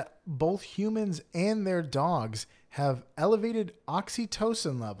found that both humans and their dogs have elevated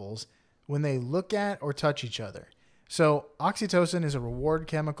oxytocin levels when they look at or touch each other. So oxytocin is a reward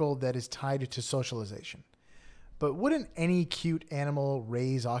chemical that is tied to socialization. But wouldn't any cute animal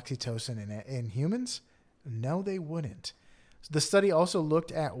raise oxytocin in humans? No, they wouldn't. The study also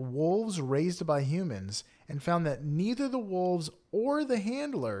looked at wolves raised by humans and found that neither the wolves or the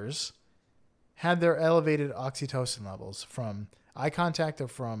handlers had their elevated oxytocin levels from eye contact or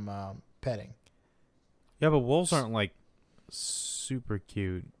from petting. Yeah, but wolves aren't like super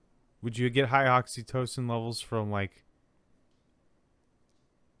cute. Would you get high oxytocin levels from like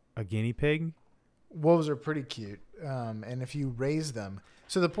a guinea pig? Wolves are pretty cute, and if you raise them,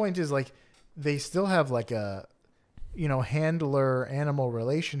 so the point is like they still have like a handler animal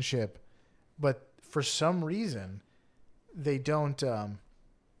relationship, but for some reason they don't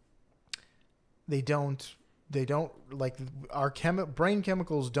like our brain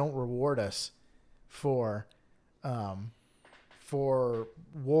chemicals don't reward us for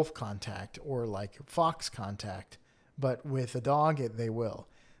wolf contact or like fox contact, but with a dog they will.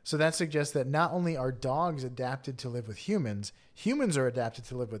 So that suggests that not only are dogs adapted to live with humans, humans are adapted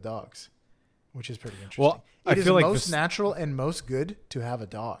to live with dogs, which is pretty interesting. Well, I feel like most natural and most good to have a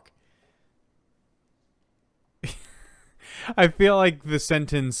dog. I feel like the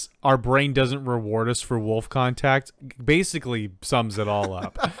sentence, "our brain doesn't reward us for wolf contact," basically sums it all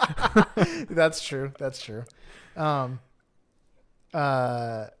up. That's true.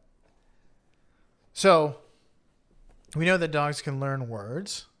 So We know that dogs can learn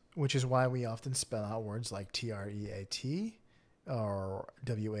words, which is why we often spell out words like TREAT or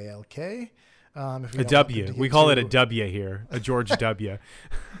WALK. A W. We call it a W here. A George W.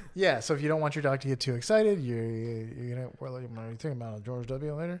 Yeah, so if you don't want your dog to get too excited, you're going to be thinking about a George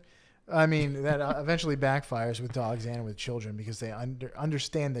W later. I mean, that eventually backfires with dogs and with children because they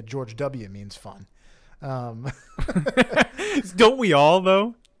understand that George W means fun. Don't we all,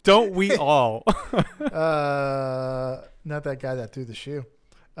 though? Don't we all? Not that guy that threw the shoe.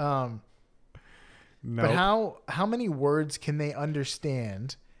 No. But how many words can they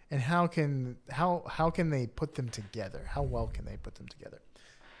understand, and how can they put them together? How well can they put them together?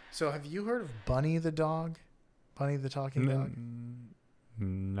 So, have you heard of Bunny the dog? Bunny the talking dog?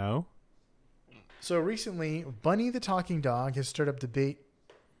 No. So recently, Bunny the talking dog has stirred up debate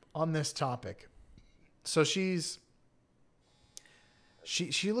on this topic. So she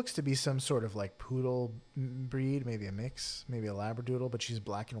looks to be some sort of like poodle breed, maybe a mix, maybe a labradoodle, but she's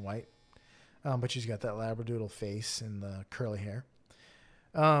black and white. But she's got that labradoodle face and the curly hair.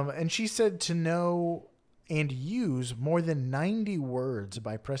 And she said to know and use more than 90 words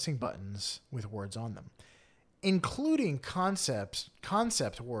by pressing buttons with words on them, including concept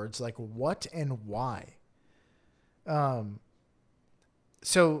words like what and why.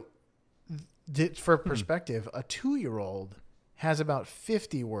 So for perspective, a 2-year-old has about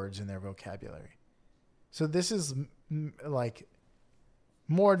 50 words in their vocabulary. So this is like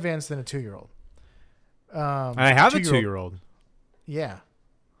more advanced than a 2-year-old. I have a 2-year-old. Yeah.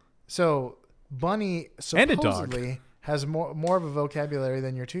 So Bunny supposedly has more of a vocabulary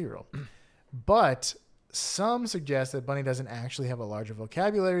than your 2-year-old. But some suggest that Bunny doesn't actually have a larger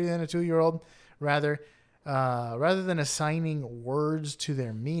vocabulary than a 2-year-old. Rather than assigning words to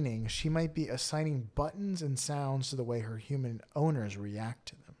their meaning, she might be assigning buttons and sounds to the way her human owners react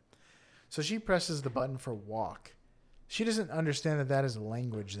to them. So she presses the button for walk. She doesn't understand that is a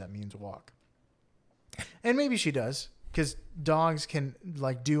language that means walk. And maybe she does, because dogs can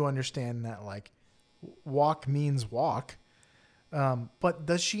do understand that walk means walk. But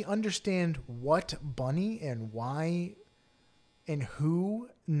does she understand what Bunny and why and who?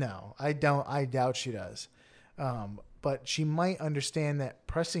 No, I don't. I doubt she does. But she might understand that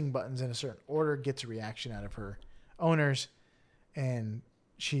pressing buttons in a certain order gets a reaction out of her owners, and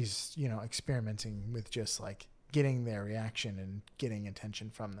she's experimenting with just getting their reaction and getting attention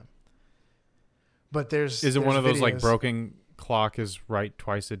from them. But is it one of those broken clock is right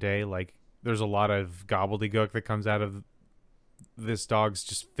twice a day? There's a lot of gobbledygook that comes out of this dog's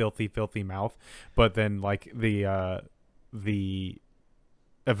just filthy mouth, but then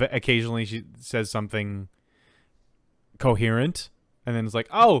occasionally she says something coherent, and then it's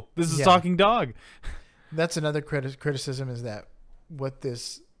oh, this is a talking dog. That's another criticism, is that what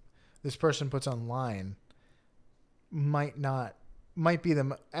this person puts online might be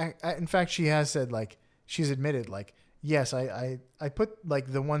them. In fact, she has said she's admitted yes, I put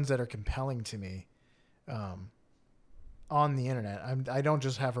the ones that are compelling to me on the internet. I don't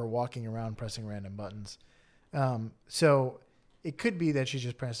just have her walking around pressing random buttons. So it could be that she's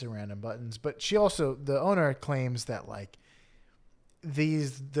just pressing random buttons, but she also, the owner claims that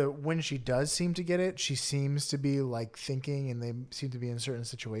when she does seem to get it, she seems to be thinking, and they seem to be in certain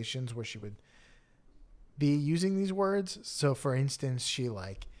situations where she would be using these words. So for instance, she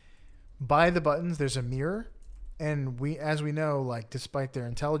by the buttons, there's a mirror, and as we know, despite their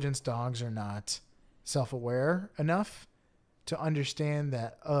intelligence, dogs are not self-aware enough to understand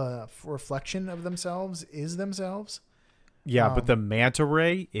that reflection of themselves is themselves. Yeah, but the manta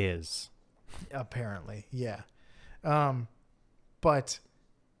ray is. Apparently, yeah. But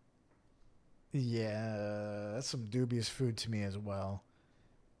yeah, that's some dubious food to me as well.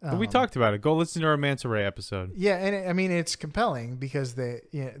 We talked about it. Go listen to our manta ray episode. Yeah, and it's compelling because the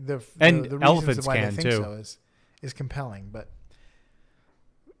elephants why can they think too. So is compelling. But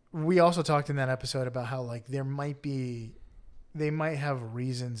we also talked in that episode about how they might have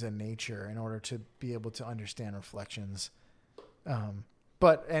reasons in nature in order to be able to understand reflections.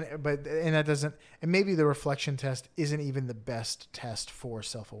 But that doesn't, and maybe the reflection test isn't even the best test for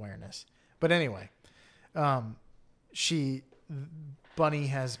self-awareness. But anyway, Bunny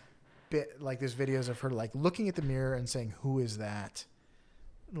has there's videos of her looking at the mirror and saying, "Who is that?"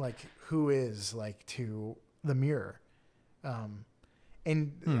 Who is to the mirror. And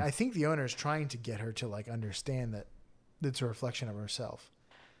I think the owner is trying to get her to understand that it's a reflection of herself,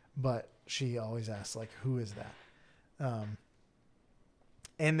 but she always asks who is that?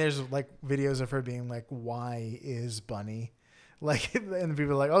 And there's videos of her being why is Bunny? And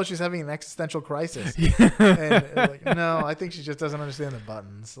people are oh, she's having an existential crisis. And no, I think she just doesn't understand the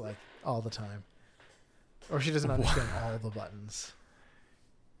buttons all the time. Or she doesn't understand all the buttons.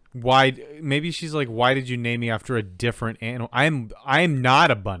 Why? Maybe she's like, why did you name me after a different animal? I'm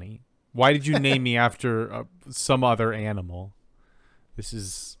not a bunny. Why did you name me after some other animal? This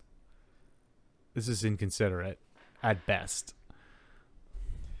is inconsiderate at best.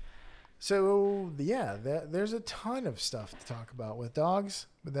 So, yeah, there's a ton of stuff to talk about with dogs,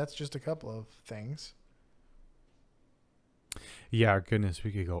 but that's just a couple of things. Yeah, goodness,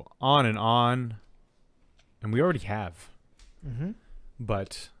 we could go on, and we already have. Mm-hmm.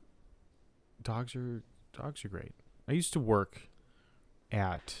 But dogs are great. I used to work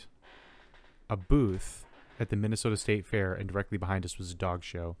at a booth at the Minnesota State Fair, and directly behind us was a dog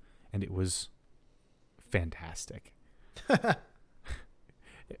show, and it was fantastic.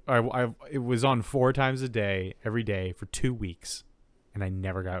 It was on 4 times a day, every day for 2 weeks, and I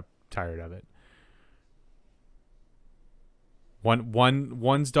never got tired of it. One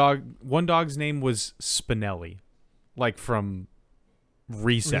dog's name was Spinelli, like from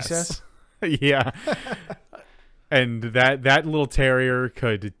Recess. Yeah. And that little terrier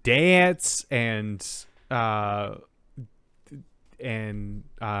could dance and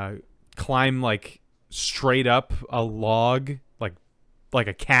climb like straight up a log like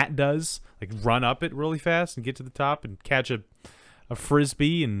a cat does, like run up it really fast and get to the top and catch a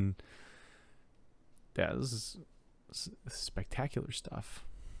frisbee. And yeah, this is spectacular stuff.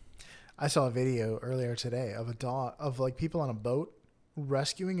 I saw a video earlier today of a dog, of like people on a boat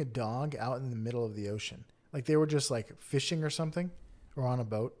rescuing a dog out in the middle of the ocean. Like they were just like fishing or something, or on a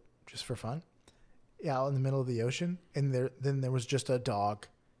boat just for fun. Yeah, out in the middle of the ocean, and then there was just a dog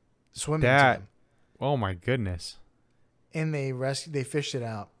swimming to them. Oh my goodness. And they fished it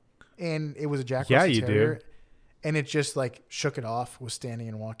out, and it was a Jack Yeah, Russell you Terrier, do. And it just like shook it off, was standing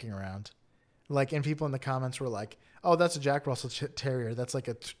and walking around, like. And people in the comments were like, "Oh, that's a Jack Russell Terrier. That's like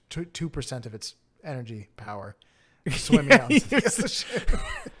a 2% of its energy power swimming out into the ocean."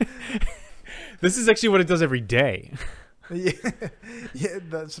 This is actually what it does every day. Yeah,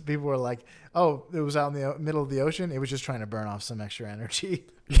 that's, people were like, "Oh, it was out in the middle of the ocean. It was just trying to burn off some extra energy."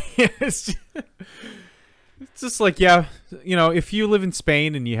 It's just like, yeah, you know, if you live in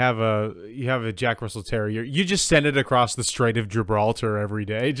Spain and you have a Jack Russell Terrier, you just send it across the Strait of Gibraltar every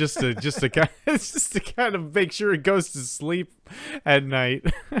day just to kind of make sure it goes to sleep at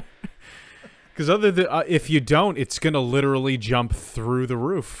night. Because if you don't, it's gonna literally jump through the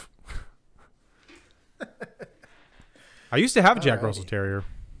roof. I used to have a Jack Russell Terrier,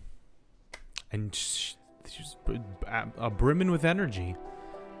 and she was brimming with energy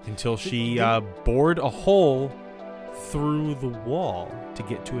until she bored a hole through the wall to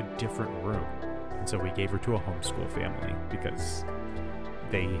get to a different room. And so we gave her to a homeschool family because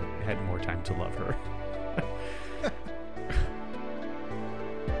they had more time to love her.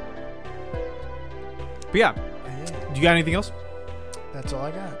 But yeah, do you got anything else? That's all I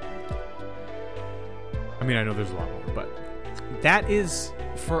got. I mean, I know there's a lot more, but that is,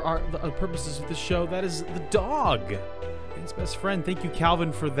 for the purposes of the show, that is the dog. Its best friend. Thank you,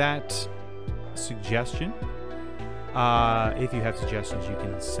 Calvin, for that suggestion. If you have suggestions, you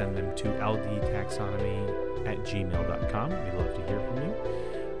can send them to ldtaxonomy@gmail.com. We'd love to hear from you.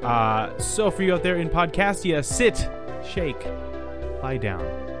 So for you out there in Podcastia, sit, shake, lie down,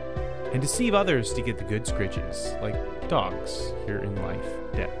 and deceive others to get the good scritches, like dogs here in life,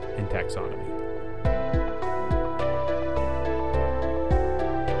 death, and taxonomy.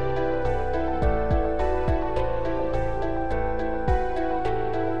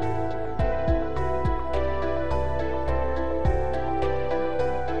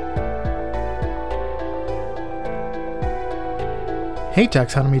 Hey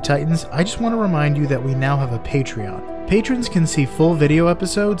Taxonomy Titans, I just want to remind you that we now have a Patreon. Patrons can see full video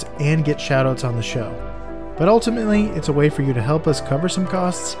episodes and get shoutouts on the show. But ultimately, it's a way for you to help us cover some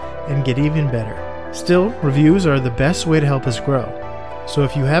costs and get even better. Still, reviews are the best way to help us grow. So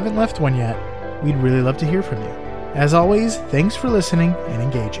if you haven't left one yet, we'd really love to hear from you. As always, thanks for listening and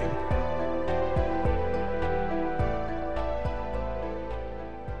engaging.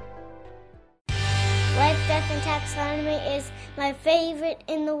 Life, Death, and Taxonomy is my favorite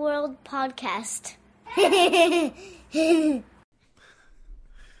in the world podcast. That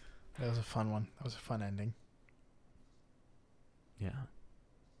was a fun one. That was a fun ending. Yeah.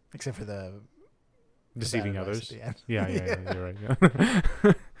 Except for the Deceiving bad advice others. at the end. Yeah, you're right.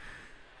 Yeah.